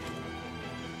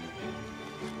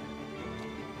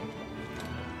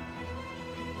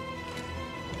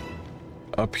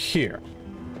 Up here.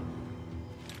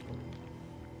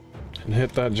 And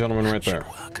hit that gentleman right there.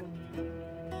 Work.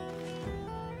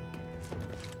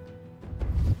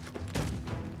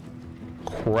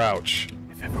 crouch.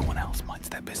 If everyone else minds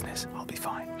their business, I'll be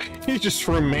fine. He just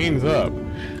remains up.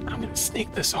 I'm gonna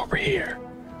sneak this over here.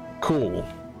 Cool.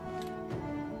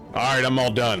 All right, I'm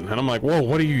all done. And I'm like, whoa,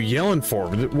 what are you yelling for?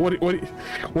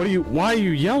 Why are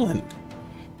you yelling?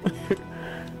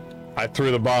 I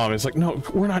threw the bomb. It's like, no,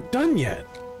 we're not done yet.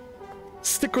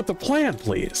 Stick with the plan,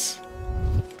 please.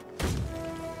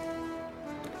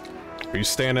 Are you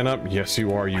standing up? Yes,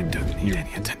 you are. I don't need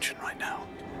any attention right now.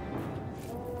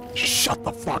 Shut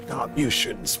the fuck up. You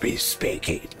shouldn't be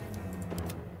speaking.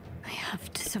 I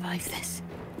have to survive this.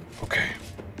 Okay.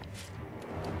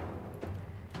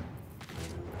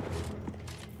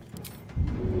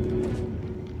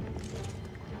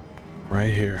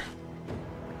 Right here.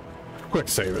 Quick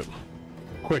save it.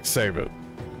 Quick save it.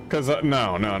 Cause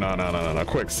no.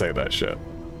 Quick save that shit.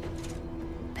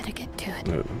 Better get to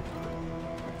it.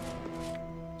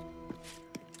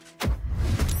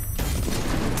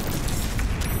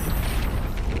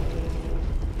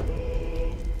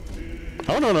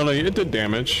 Oh no, it did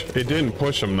damage. It didn't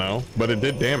push him though, but it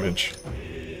did damage.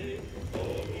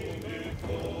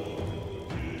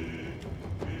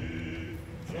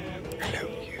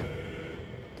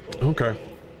 Okay.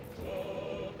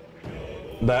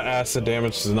 That acid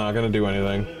damage is not gonna do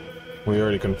anything. We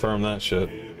already confirmed that shit.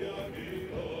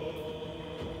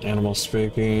 Animal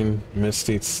speaking,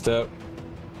 Misty Step.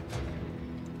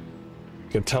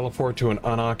 Can teleport to an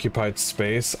unoccupied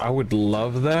space. I would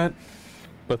love that.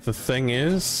 But the thing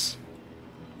is,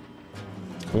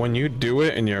 when you do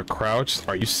it and you're crouched,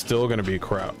 are you still gonna be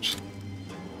crouched?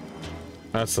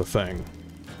 That's the thing.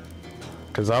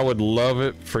 Because I would love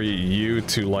it for you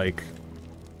to, like,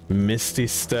 Misty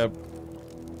Step.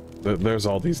 There's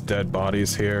all these dead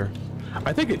bodies here.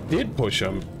 I think it did push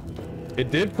him.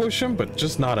 It did push him, but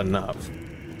just not enough.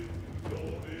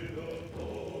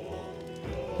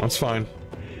 That's fine.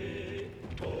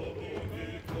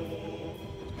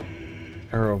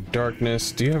 Arrow of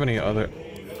Darkness. Do you have any other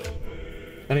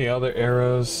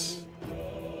arrows?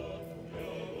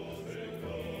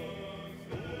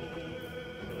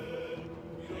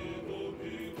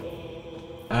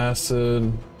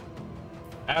 Acid.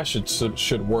 Acid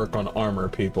should work on armor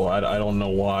people. I don't know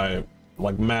why.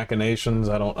 Like machinations,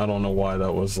 I don't know why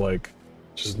that was like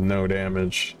just no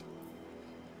damage.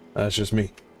 That's just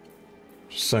me.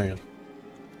 Just saying.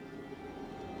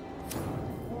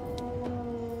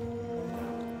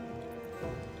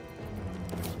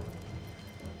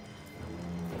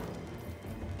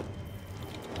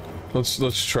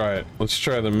 Let's try it. Let's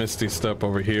try the Misty Step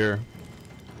over here.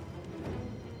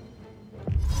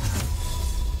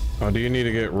 Oh, do you need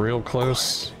to get real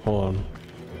close? Hold on.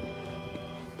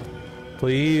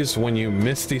 Please, when you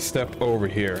Misty Step over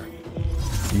here,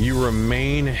 you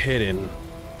remain hidden.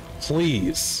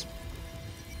 Please.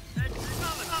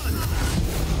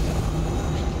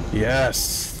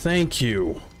 Yes, thank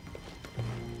you.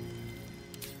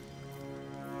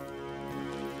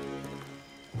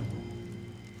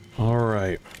 All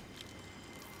right.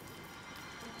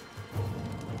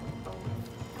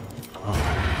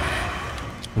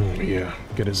 Oh yeah,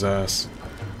 get his ass.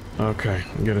 Okay,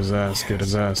 get his ass, get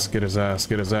his ass, get his ass,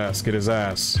 get his ass, get his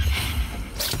ass.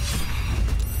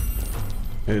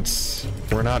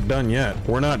 We're not done yet.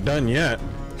 We're not done yet.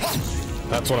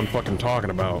 That's what I'm fucking talking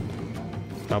about.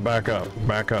 Now back up,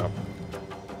 back up.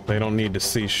 They don't need to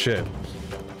see shit.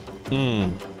 Yeah,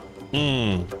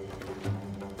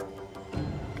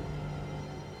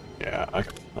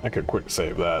 I could quick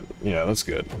save that. Yeah, that's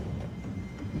good.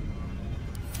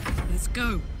 Let's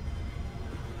go.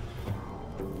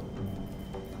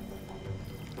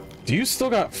 Do you still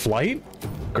got flight?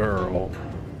 Girl.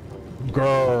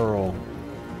 Girl.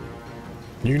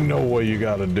 You know what you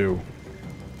gotta do.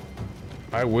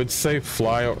 I would say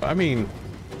fly. I mean...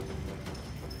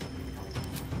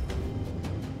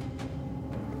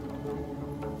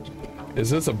 Is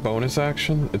this a bonus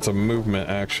action? It's a movement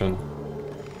action.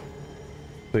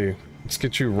 See, let's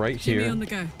get you right here. On the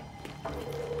go.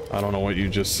 I don't know what you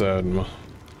just said.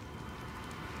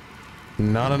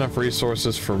 Not enough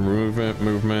resources for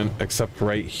movement, except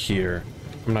right here.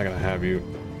 I'm not gonna have you.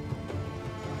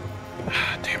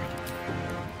 Ah, damn it.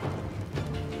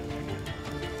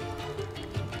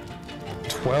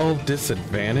 12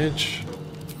 disadvantage?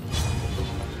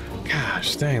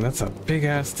 Gosh dang, that's a big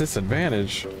ass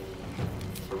disadvantage.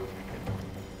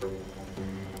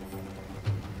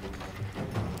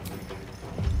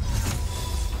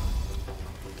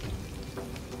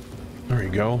 There you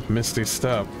go, Misty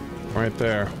Step. Right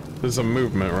there. This is a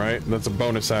movement, right? That's a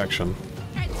bonus action.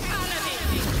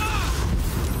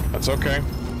 That's okay.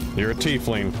 You're a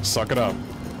tiefling. Suck it up.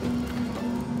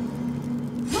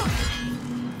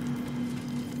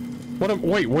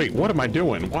 Wait, what am I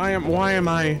doing? Why am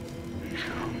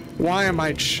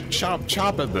I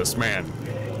chopping this man?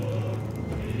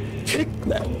 Kick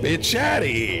that bitch out of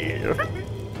here.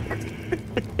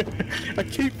 I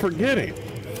keep forgetting.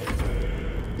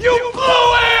 You blew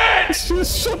it!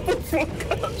 Just shut the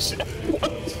fuck up.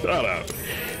 Shut up.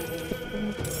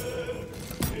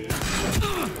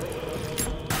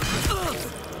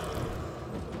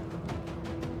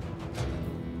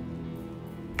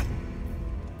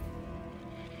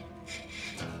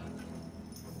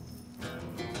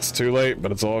 It's too late,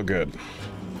 but it's all good.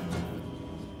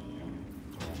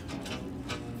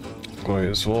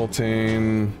 Glorious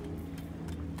vaulting.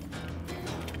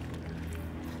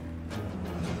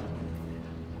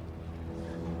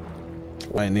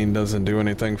 Lightning doesn't do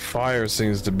anything. Fire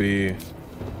seems to be...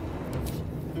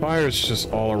 Fire's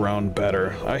just all around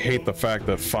better. I hate the fact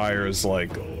that fire is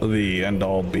like the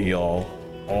end-all be-all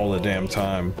all the damn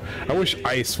time. I wish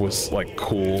ice was like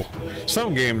cool.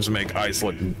 Some games make ice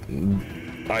look...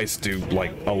 Ice do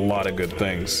like a lot of good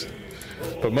things.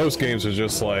 But most games are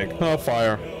just like, oh,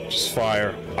 fire. Just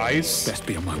fire. Ice? Best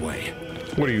be on my way.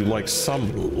 What are you, like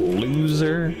some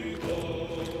loser?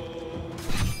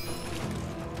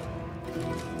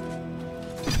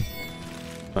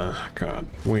 Oh God,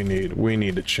 we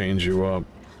need to change you up.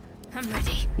 I'm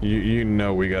ready. You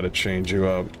know we gotta change you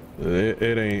up.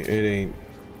 It ain't